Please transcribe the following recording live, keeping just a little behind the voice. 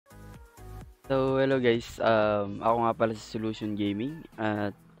So, hello guys. Ako nga pala si Solution Gaming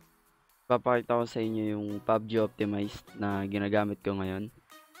at papakita ko sa inyo yung PUBG Optimize na ginagamit ko ngayon.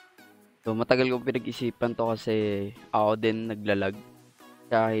 So, matagal kong pinag-isipan to kasi ako din naglalag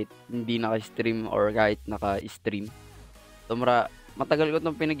kahit hindi naka-stream or kahit naka-stream. So, matagal ko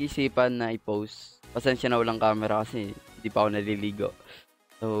itong pinag-isipan na i-post. Pasensya na walang camera kasi hindi pa ako naliligo.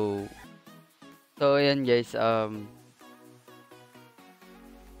 So ayan guys.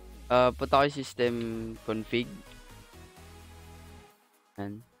 Punta kayo system config.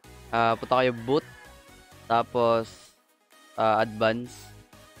 Yan. Punta kayo boot. Tapos, advance.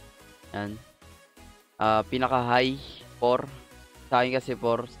 Yan. Pinaka-high, 4. Sa akin kasi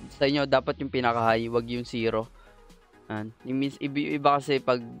 4. Sa inyo, dapat yung pinaka-high, wag yung 0. Yan. Yung means, iba kasi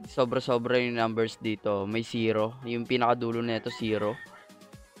pag sobra-sobra yung numbers dito, may 0. Yung pinakadulo na ito, 0.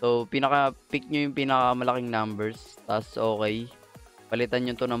 So, pick nyo yung pinakamalaking numbers. Tapos, okay. Palitan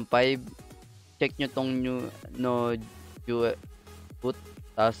nyo to ng 5. Check nyo tong boot.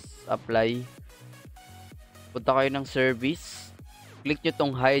 Tapos, apply. Punta kayo ng service. Click nyo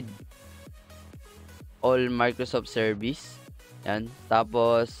tong hide all Microsoft service. Yan.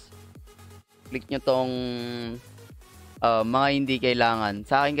 Tapos, click nyo tong mga hindi kailangan.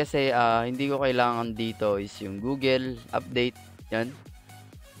 Sa akin kasi, hindi ko kailangan dito is yung Google update. Yan.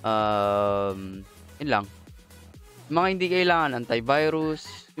 Yun lang. Yung mga hindi kailangan, antivirus.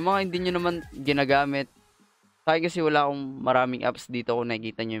 Yung mga hindi nyo naman ginagamit. Sa akin kasi wala akong maraming apps dito kung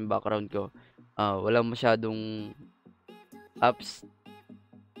nakikita nyo yung background ko. Walang masyadong apps.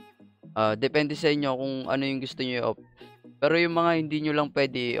 Depende sa inyo kung ano yung gusto nyo i-off. Pero yung mga hindi nyo lang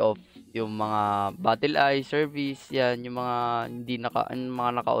pwede i-off, yung mga battle eye service, yan, yung mga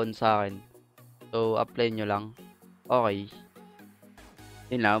mga naka-on sa akin. So, apply nyo lang. Okay.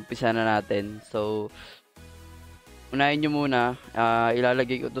 Yun lang, umpisa na natin. So, unahin nyo muna,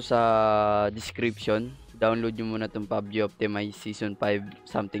 ilalagay ko to sa description. Download nyo muna itong PUBG Optimize Season 5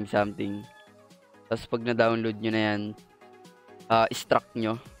 something. Tapos pag na-download nyo na yan, extract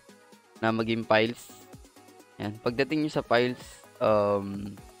nyo na maging files. Yan. Pagdating nyo sa files,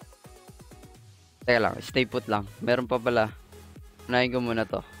 teka lang, stay put lang. Meron pa pala. Unahin ko muna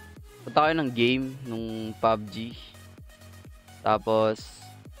to. Punta kayo ng game, nung PUBG. Tapos,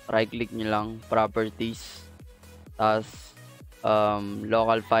 right click nyo lang, properties. Tapos,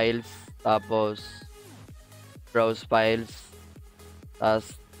 local files. Tapos, browse files.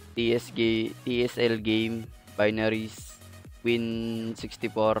 Tapos, TSL game, binaries,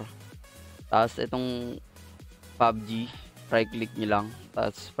 Win64. Tapos, itong PUBG, right click nyo lang.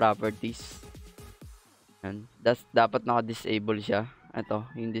 Tapos, properties. Yan. Dapat naka-disable siya. Ito,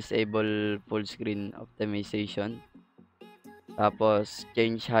 yung disable full screen optimization. Tapos,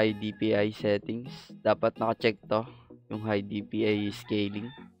 change high DPI settings. Dapat naka-check to, yung high DPI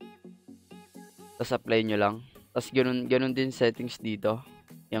scaling. Tapos, apply nyo lang. Tapos, ganun din settings dito.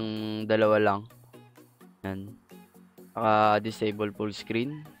 Yung dalawa lang. Yan. Naka-disable full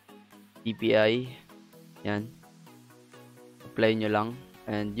screen. DPI. Yan. Apply nyo lang.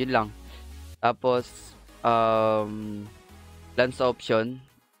 And yun lang. Tapos, lens option.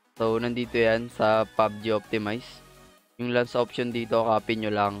 So, nandito yan sa PUBG Optimize. Yung lens option dito, copy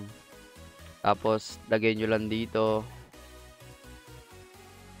nyo lang. Tapos, lagay nyo lang dito.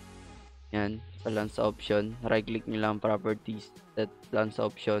 Yan, sa lens option. Right click nyo lang, properties. Set lens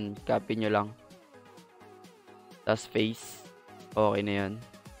option, copy nyo lang. Tapos, face. Okay na yan.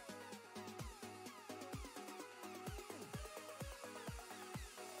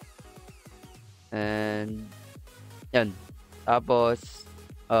 And, yan. Tapos,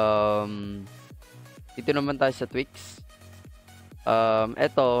 dito naman tayo sa tweaks.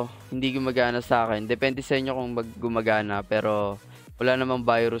 Eto, hindi gumagana sa akin. Depende sa inyo kung gumagana. Pero, wala namang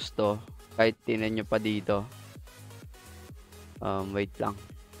virus to. Kahit tinan nyo pa dito. Wait lang.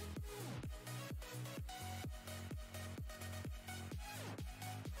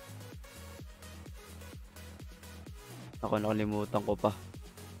 Ako, nakalimutan ko pa.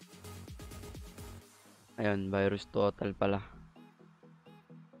 Ayun, virus total pala.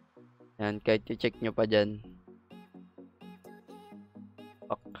 Yan, kahit i-check nyo pa dyan.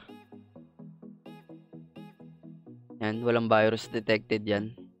 Yan, walang virus detected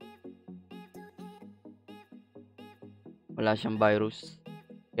yan. Wala siyang virus.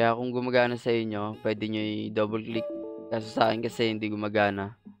 Kaya kung gumagana sa inyo, pwede nyo i-double click. Kaso sa akin kasi hindi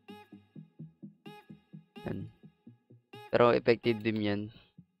gumagana. Yan. Pero effective din yan.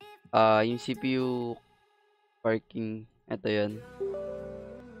 Yung CPU working, ito yan.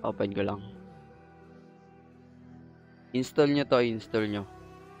 Open ko lang. Install nyo to, install nyo.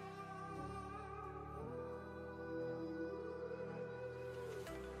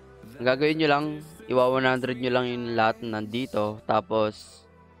 Ang gagawin nyo lang, iwa-100 nyo lang yung lahat nandito. Tapos,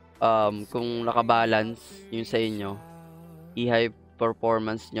 kung nakabalance yung sa inyo, i-high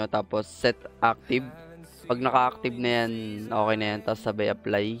performance nyo. Tapos, set active. Pag naka-active na yan, okay na yan. Tapos, sabay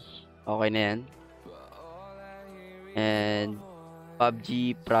apply. Okay na yan. And,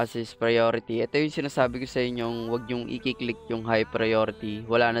 PUBG process priority. Ito yung sinasabi ko sa inyong wag yung i-click yung high priority.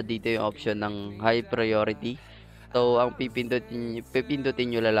 Wala na dito yung option ng high priority. So, ang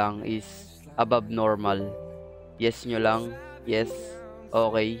pipindutin nyo lang is above normal. Yes nyo lang. Yes.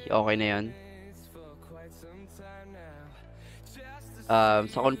 Okay. Okay na yan.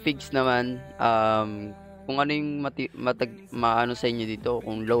 Sa configs naman, kung ano yung maano sa inyo dito.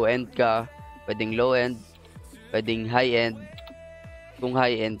 Kung low end ka, pwedeng low end. Pwedeng high end. Kung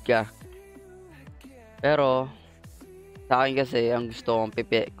high end ka. Pero, sa akin kasi, ang gusto kong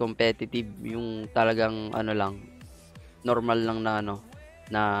competitive, yung talagang ano lang, normal lang na ano,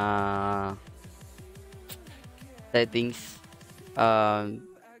 na settings.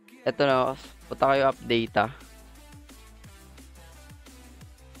 Ito na, punta kayo update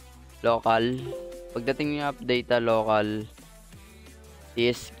local. Pagdating yung update local,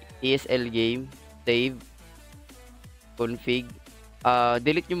 ESL game, save, config.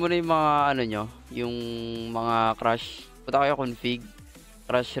 Delete nyo muna yung mga ano nyo, yung mga crash. Punta kayo config,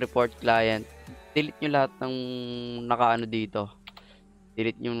 crash report client. Delete nyo lahat ng nakaano dito.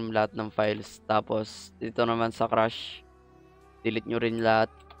 Delete nyo lahat ng files. Tapos, dito naman sa crash, delete nyo rin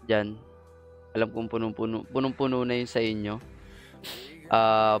lahat dyan. Alam kong punong-puno na yun sa inyo.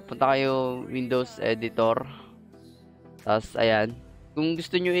 Punta kayo Windows Editor. Tapos, ayan. Kung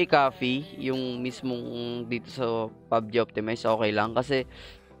gusto nyo i-copy yung mismong dito sa PUBG Optimize, okay lang. Kasi,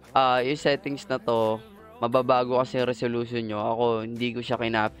 yung settings na to, mababago kasi yung resolution nyo. Ako, hindi ko siya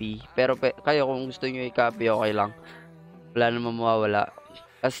kinopy. Pero kayo, kung gusto nyo i-copy, okay lang. Wala namang mawawala.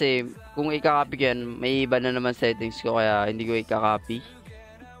 Kasi, kung i-copy ko yan, may iba na naman settings ko. Kaya, hindi ko i-copy.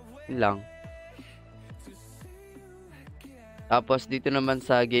 Yun lang. Tapos, dito naman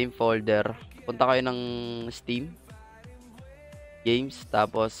sa game folder, punta kayo ng Steam. Games,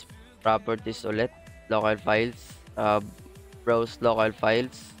 tapos properties ulit, local files, browse local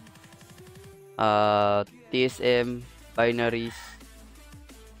files, TSM, binaries,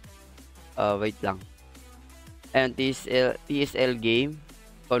 wait lang, and TSL game,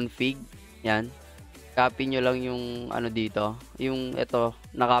 config, yan, copy nyo lang yung ano dito, yung ito,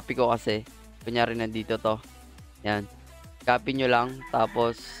 nakopy ko kasi, kunyari nandito to, yan, copy nyo lang,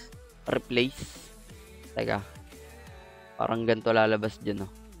 tapos replace, teka, parang ganito lalabas dyan, no?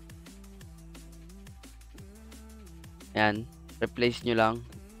 Yan. Replace nyo lang.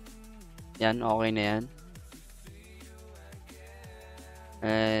 Yan. Okay na yan.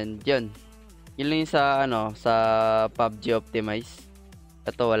 And, yun. Yun lang yung sa, ano, sa PUBG Optimize.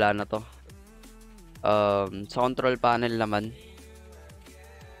 Ito, wala na to. Sa control panel naman.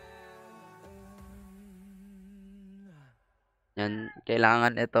 Yan.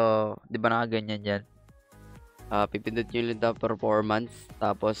 Kailangan ito, di ba nakaganyan yan? Pipindot nyo ulit ang performance.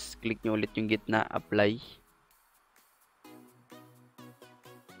 Tapos, click nyo ulit yung gitna. Apply.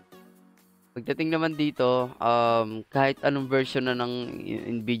 Pagdating naman dito, kahit anong version na ng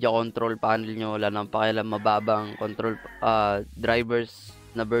NVIDIA control panel nyo, wala nang pakialam, mababang control drivers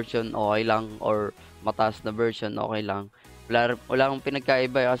na version, okay lang. Or mataas na version, okay lang. Wala akong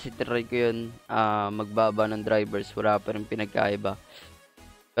pinagkaiba kasi try ko yun, magbaba ng drivers. Wala pa rin pinagkaiba.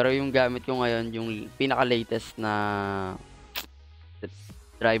 Pero yung gamit ko ngayon, yung pinaka-latest na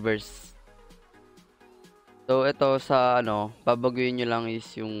drivers. So, ito sa ano, babaguhin nyo lang is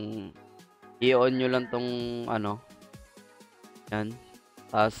yung i-on nyo lang tong ano. Yan.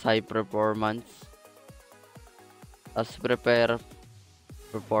 Tapos high performance. Tapos prepare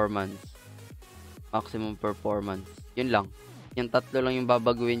performance. Maximum performance. Yun lang. Yung tatlo lang yung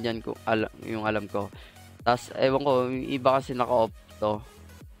babaguhin dyan yung alam ko. Tapos, ewan ko, yung iba kasi naka-off to.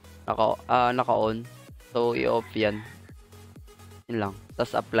 Naka-on. So, i-off yan. Yun lang.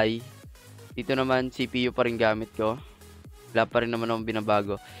 Tapos, apply. Dito naman, CPU pa rin gamit ko. Wala pa rin naman akong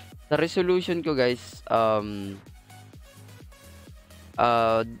binabago. Sa resolution ko, guys,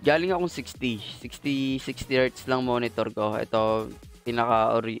 galing akong 60 Hz lang monitor ko. Ito,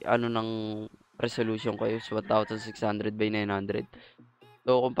 ng resolution ko is 1600 by 900.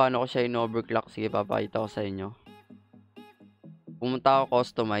 So, kung paano ko siya in-overclock, sige, papakita ko sa inyo. Pumunta ako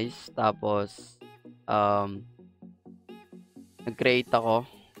customize, tapos nag-create ako,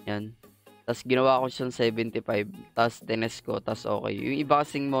 yan. Tapos ginawa ko siyang 75, tapos tinest ko, tapos okay. Yung iba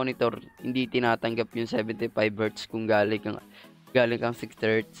kasing monitor, hindi tinatanggap yung 75 Hz kung galing kang 60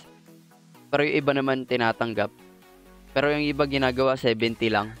 Hz. Pero yung iba naman tinatanggap. Pero yung iba ginagawa 70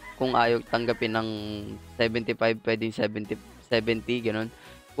 lang kung ayaw tanggapin ng 75, pwedeng 70, ganun.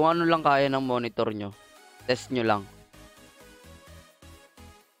 Kung ano lang kaya ng monitor nyo, test nyo lang.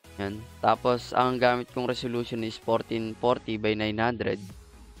 Yan. Tapos, ang gamit kong resolution is 1440 by 900.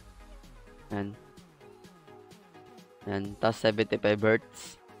 Yan. Yan. Tapos, 75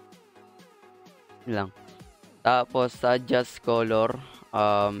 Hz. Yun lang. Tapos, sa adjust color,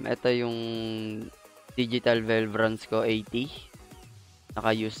 ito yung digital vibrance ko, 80.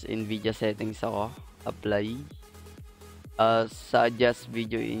 Naka-use NVIDIA settings ako. Apply. Sa adjust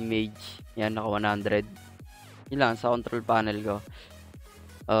video image, yan, naka 100. Yun lang, sa control panel ko.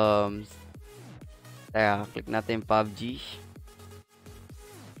 Kaya, click natin yung PUBG.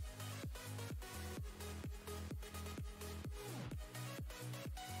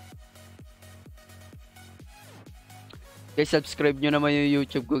 Guys, subscribe nyo naman yung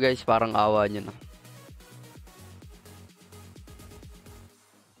YouTube ko, guys. Parang awa nyo na.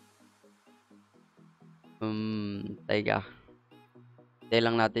 Teka. Tayo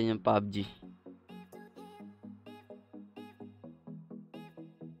lang natin yung PUBG.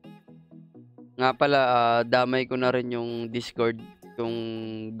 Nga pala, damay ko na rin yung Discord kung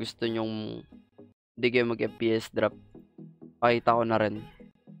gusto nyong hindi kayo mag-FPS drop. Pakita ko na rin.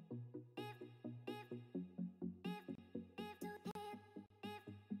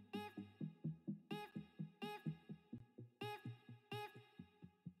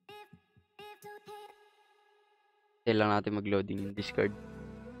 Tayo lang natin mag-loading yung Discord.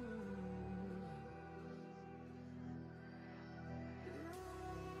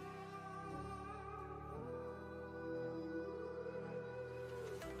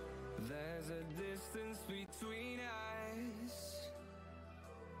 There's a distance between us.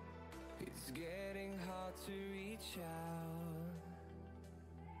 It's getting hard to reach out.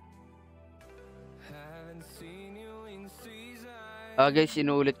 Haven't seen you in seasons. Guys,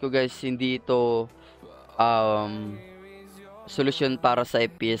 inuulit ko guys, hindi ito solusyon para sa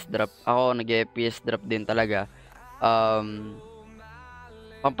FPS drop. Ako nag-FPS drop din talaga.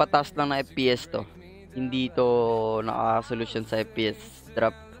 Pampataas lang na FPS to. Hindi to naka-solution sa FPS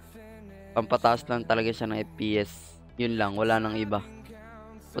drop. Pampataas lang talaga siya ng FPS. Yun lang, wala nang iba.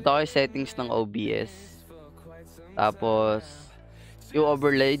 Punta kayo settings ng OBS. Tapos yung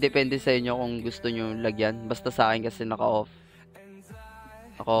overlay, depende sa inyo kung gusto nyo lagyan. Basta sa akin kasi naka-off.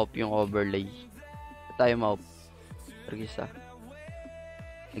 Naka-off yung overlay. Ito tayo ma-off. Tergisa.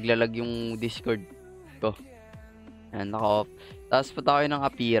 Naglalag yung Discord ko. Ayan, naka-off. Tapos punta kayo ng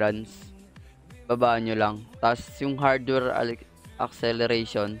appearance. Babaan nyo lang. Tapos yung hardware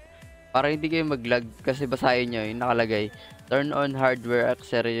acceleration, para hindi kayo mag-lag, kasi basahin nyo yung nakalagay. Turn on hardware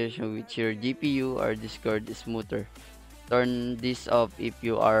acceleration with your GPU or Discord smoother. Turn this off if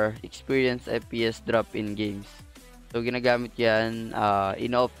you are experience FPS drop in games. So ginagamit ko yan,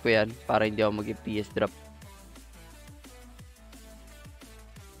 in-off ko yan para hindi ako mag-FPS drop.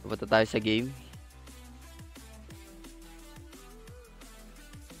 Punta tayo sa game.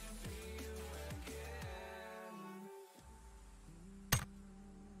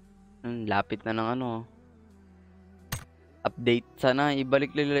 Lapit na ng ano. Update. Sana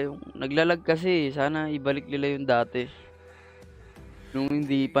ibalik nila yung naglalag kasi. Sana ibalik nila yung dati. Nung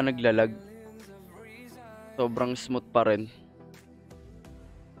hindi pa naglalag. Sobrang smooth pa rin.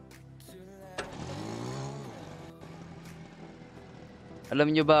 Alam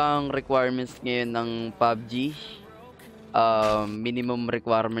nyo ba ang requirements ngayon ng PUBG? Minimum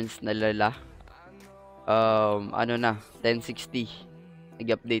requirements na lala. Ano na, 1060.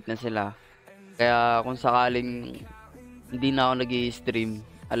 Nag-update na sila. Kaya kung sakaling hindi na ako nag-i-stream,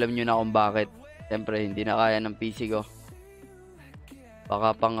 alam nyo na kung bakit. Siyempre, hindi na kaya ng PC ko.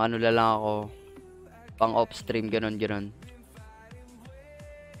 Baka pang ano lang ako, pang off-stream, ganon.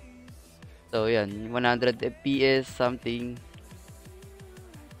 So, yan. 100 FPS, something.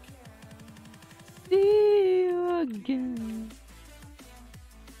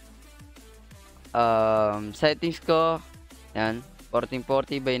 Settings ko, yan.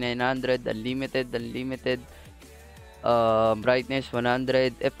 1440 by 900, unlimited. Brightness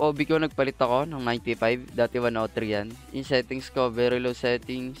 100. FOV ko nagpalit ako ng 95, dati 103 yan. In settings ko, very low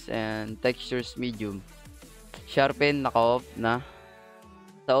settings and textures medium. Sharpen naka-off na.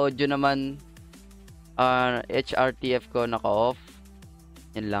 Sa audio naman, HRTF ko naka-off.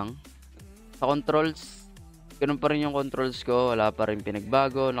 Yan lang. Sa controls, ganun pa rin yung controls ko, wala pa rin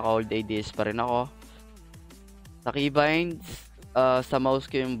pinagbago, naka-hold ADS pa rin ako. Sa keybinds, sa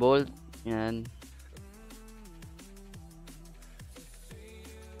mouse ko yung bolt, yan.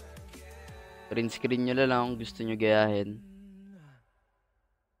 Print screen nyo lang kung gusto nyo gayahin.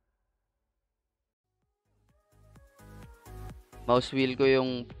 Mouse wheel ko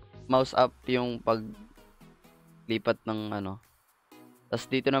yung mouse up yung paglipat ng ano. Tas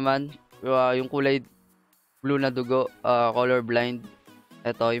dito naman, yung kulay blue na dugo, color blind.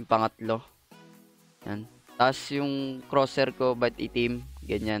 Eto yung pangatlo, yan. Tas yung crosshair ko ba't itim,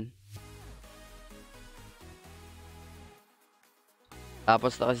 ganyan.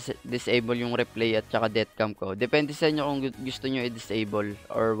 Tapos disable yung replay at saka deathcam ko. Depende sa inyo kung gusto nyo i-disable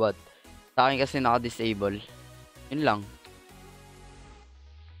or what. Sa akin kasi naka-disable. Yun lang.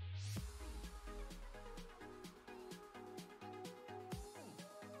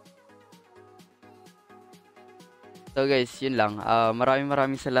 So guys, yun lang.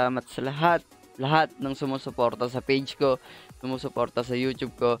 Maraming salamat sa lahat ng sumusuporta sa page ko, sumusuporta sa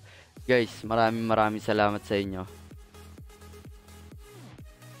YouTube ko. Guys, maraming salamat sa inyo.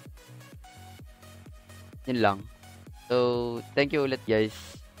 Yun lang. So, thank you ulit guys.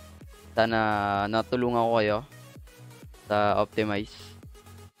 Sana natulungan ko kayo sa Optimize.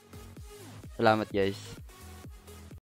 Salamat guys.